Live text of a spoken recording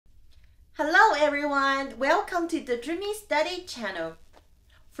Hello everyone! Welcome to the Dreamy Study channel.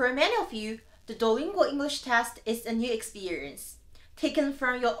 For many of you, the Duolingo English test is a new experience, taken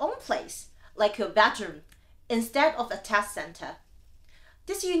from your own place, like your bedroom, instead of a test center.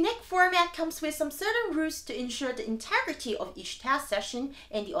 This unique format comes with some certain rules to ensure the integrity of each test session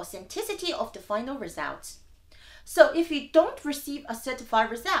and the authenticity of the final results. So if you don't receive a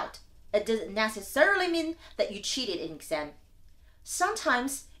certified result, it doesn't necessarily mean that you cheated in exam.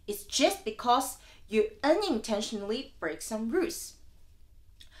 Sometimes it's just because you unintentionally break some rules.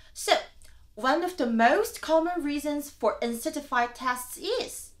 So, one of the most common reasons for uncertified tests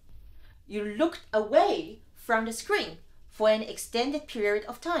is you looked away from the screen for an extended period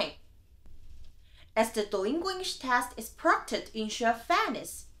of time. As the Duolingo English test is proctored to ensure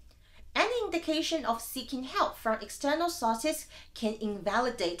fairness, any indication of seeking help from external sources can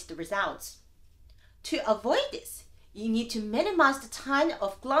invalidate the results. To avoid this, you need to minimize the time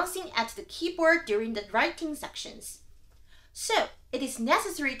of glancing at the keyboard during the writing sections. So, it is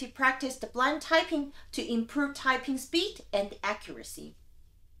necessary to practice the blind typing to improve typing speed and accuracy.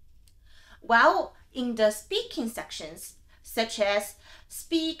 While in the speaking sections, such as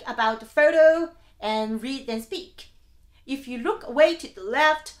speak about the photo and read and speak, if you look away to the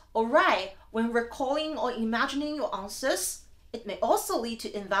left or right when recalling or imagining your answers, it may also lead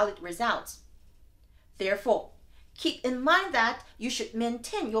to invalid results. Therefore, keep in mind that you should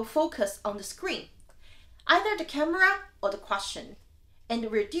maintain your focus on the screen, either the camera or the question,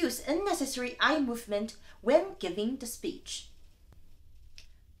 and reduce unnecessary eye movement when giving the speech.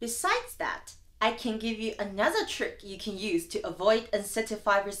 Besides that, I can give you another trick you can use to avoid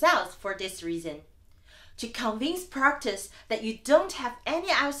uncertified results for this reason. To convince proctors that you don't have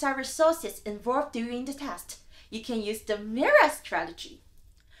any outside resources involved during the test, you can use the mirror strategy.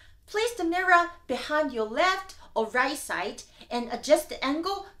 Place the mirror behind your left or right side and adjust the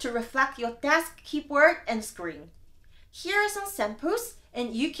angle to reflect your desk, keyboard, and screen. Here are some samples,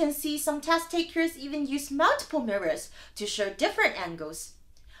 and you can see some test takers even use multiple mirrors to show different angles,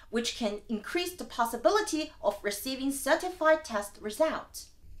 which can increase the possibility of receiving certified test results.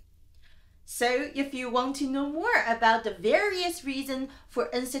 So, if you want to know more about the various reasons for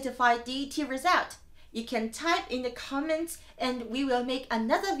uncertified DET result, you can type in the comments and we will make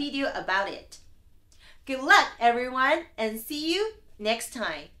another video about it. Good luck everyone, and see you next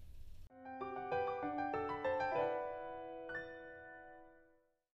time.